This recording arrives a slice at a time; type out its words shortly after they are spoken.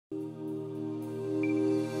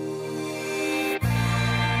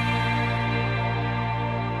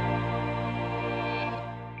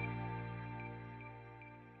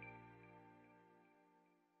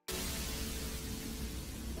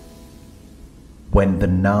when the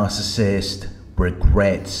narcissist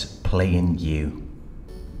regrets playing you.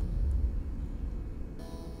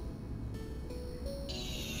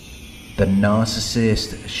 The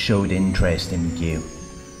narcissist showed interest in you,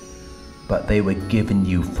 but they were giving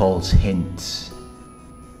you false hints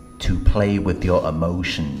to play with your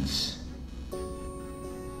emotions.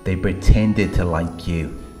 They pretended to like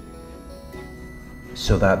you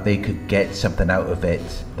so that they could get something out of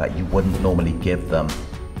it that you wouldn't normally give them.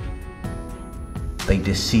 They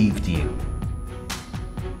deceived you.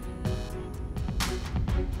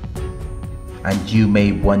 And you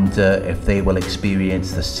may wonder if they will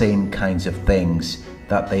experience the same kinds of things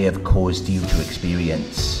that they have caused you to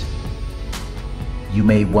experience. You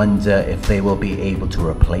may wonder if they will be able to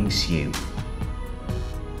replace you.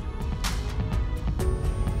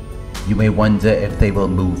 You may wonder if they will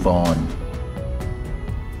move on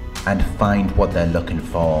and find what they're looking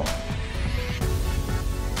for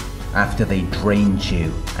after they drained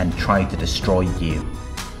you and tried to destroy you.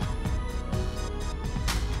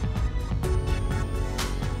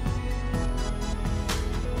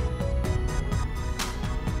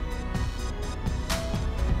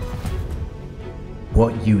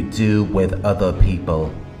 What you do with other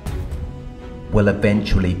people will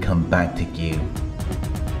eventually come back to you.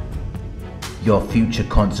 Your future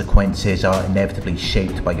consequences are inevitably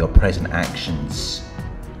shaped by your present actions.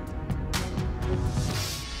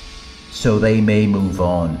 So they may move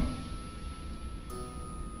on.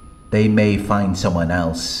 They may find someone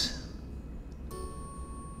else.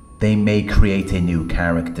 They may create a new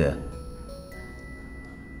character.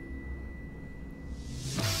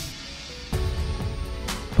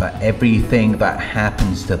 But everything that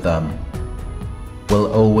happens to them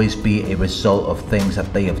will always be a result of things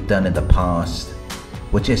that they have done in the past,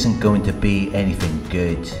 which isn't going to be anything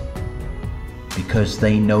good, because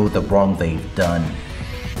they know the wrong they've done.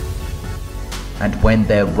 And when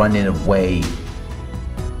they're running away,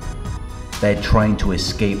 they're trying to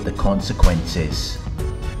escape the consequences.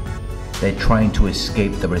 They're trying to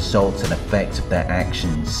escape the results and effects of their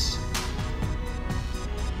actions.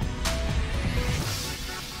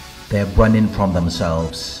 They're running from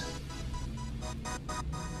themselves.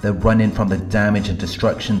 They're running from the damage and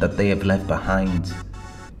destruction that they have left behind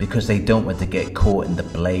because they don't want to get caught in the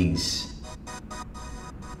blaze.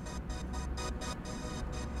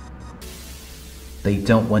 They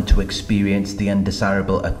don't want to experience the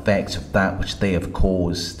undesirable effects of that which they have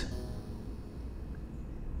caused.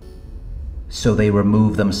 So they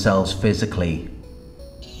remove themselves physically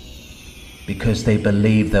because they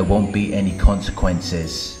believe there won't be any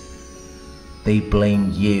consequences. They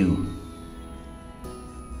blame you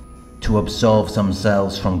to absolve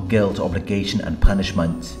themselves from guilt, obligation and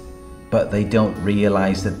punishment, but they don't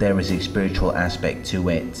realize that there is a spiritual aspect to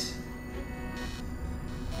it.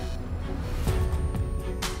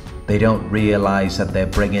 They don't realize that they're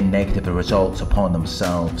bringing negative results upon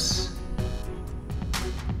themselves.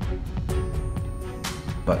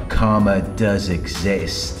 But karma does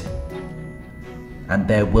exist. And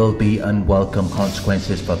there will be unwelcome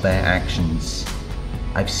consequences for their actions.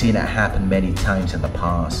 I've seen it happen many times in the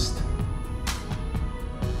past.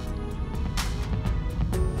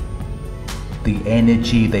 The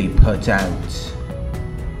energy they put out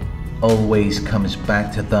always comes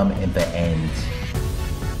back to them in the end.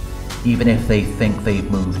 Even if they think they've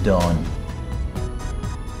moved on.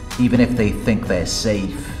 Even if they think they're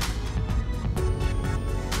safe.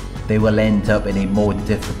 They will end up in a more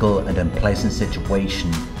difficult and unpleasant situation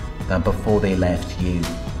than before they left you.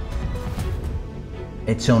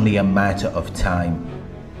 It's only a matter of time.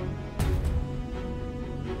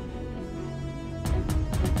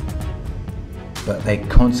 But they're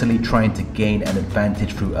constantly trying to gain an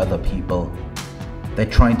advantage through other people. They're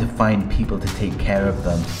trying to find people to take care of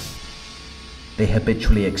them. They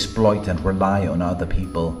habitually exploit and rely on other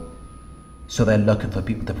people. So they're looking for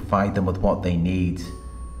people to provide them with what they need,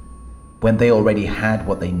 when they already had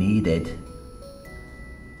what they needed.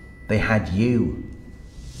 They had you.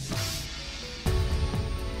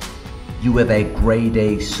 You were their grade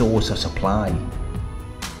A source of supply.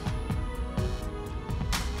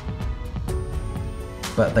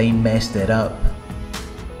 But they messed it up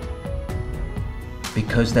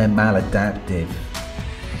because they're maladaptive.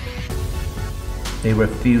 They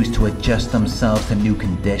refuse to adjust themselves to new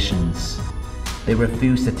conditions. They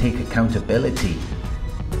refuse to take accountability.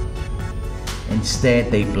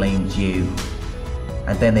 Instead, they blamed you,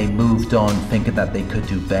 and then they moved on thinking that they could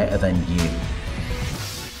do better than you,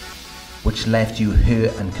 which left you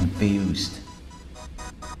hurt and confused,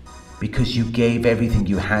 because you gave everything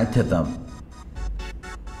you had to them.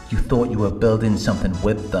 You thought you were building something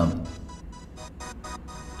with them.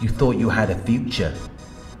 You thought you had a future.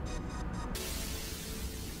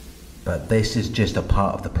 But this is just a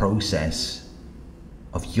part of the process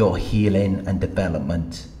of your healing and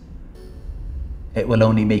development. It will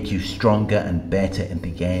only make you stronger and better in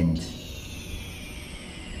the end.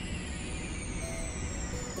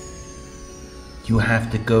 You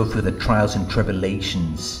have to go through the trials and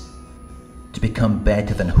tribulations to become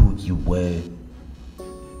better than who you were.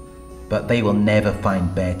 But they will never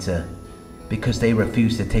find better because they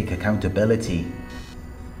refuse to take accountability.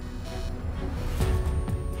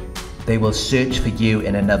 They will search for you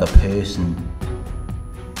in another person,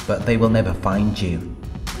 but they will never find you.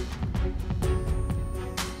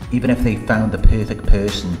 Even if they found the perfect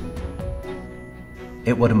person,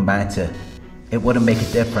 it wouldn't matter. It wouldn't make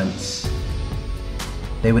a difference.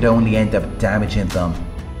 They would only end up damaging them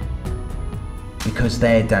because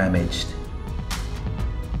they're damaged.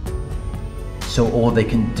 So all they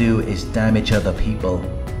can do is damage other people,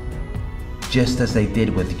 just as they did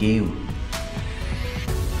with you.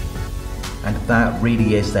 And that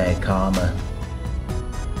really is their karma.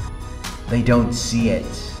 They don't see it.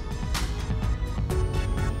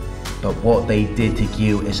 But what they did to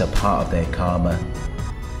you is a part of their karma.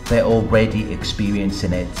 They're already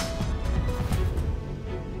experiencing it.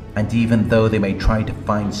 And even though they may try to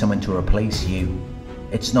find someone to replace you,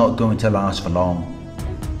 it's not going to last for long.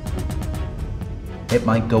 It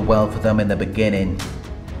might go well for them in the beginning,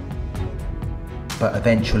 but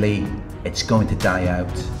eventually it's going to die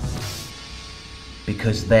out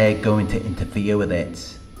because they're going to interfere with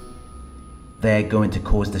it. They're going to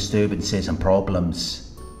cause disturbances and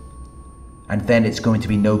problems, and then it's going to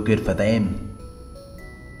be no good for them.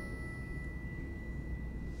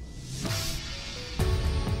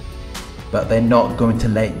 But they're not going to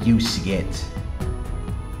let you see it.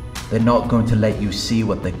 They're not going to let you see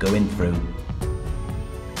what they're going through.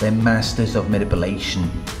 They're masters of manipulation.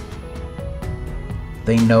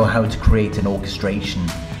 They know how to create an orchestration.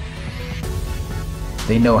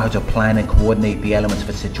 They know how to plan and coordinate the elements of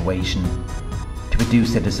a situation to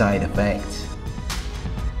produce the desired effect.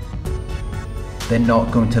 They're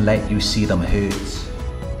not going to let you see them hurt.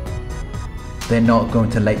 They're not going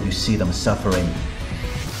to let you see them suffering.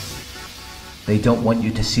 They don't want you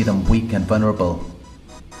to see them weak and vulnerable,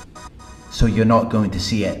 so you're not going to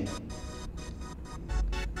see it.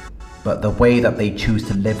 But the way that they choose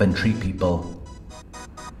to live and treat people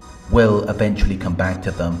will eventually come back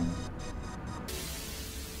to them.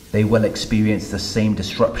 They will experience the same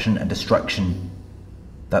disruption and destruction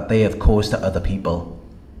that they have caused to other people.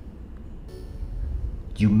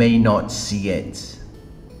 You may not see it,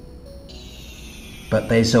 but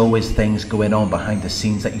there's always things going on behind the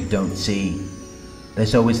scenes that you don't see.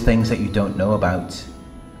 There's always things that you don't know about.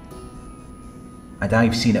 And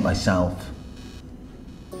I've seen it myself.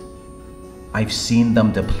 I've seen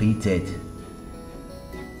them depleted.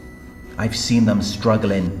 I've seen them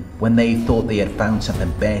struggling when they thought they had found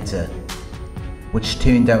something better, which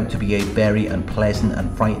turned out to be a very unpleasant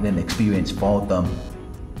and frightening experience for them.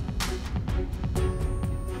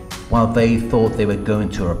 While they thought they were going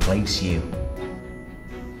to replace you.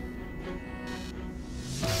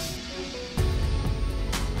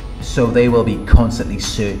 So they will be constantly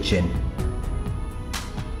searching.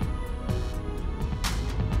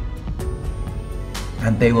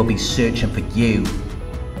 And they will be searching for you,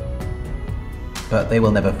 but they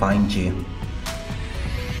will never find you.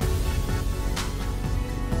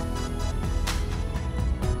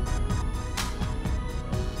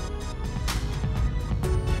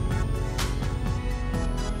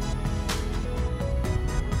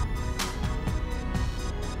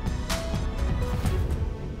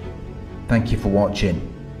 Thank you for watching.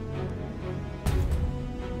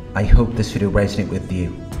 I hope this video resonated with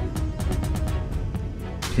you.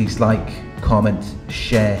 Please like, comment,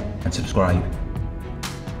 share and subscribe.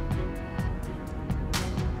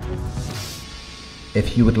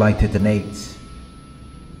 If you would like to donate,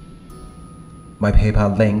 my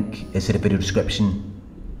PayPal link is in the video description.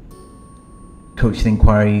 Coaching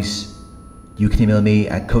inquiries, you can email me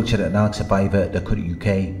at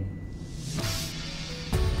coach@narcsurvivor.co.uk.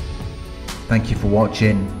 Thank you for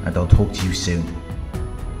watching, and I'll talk to you soon.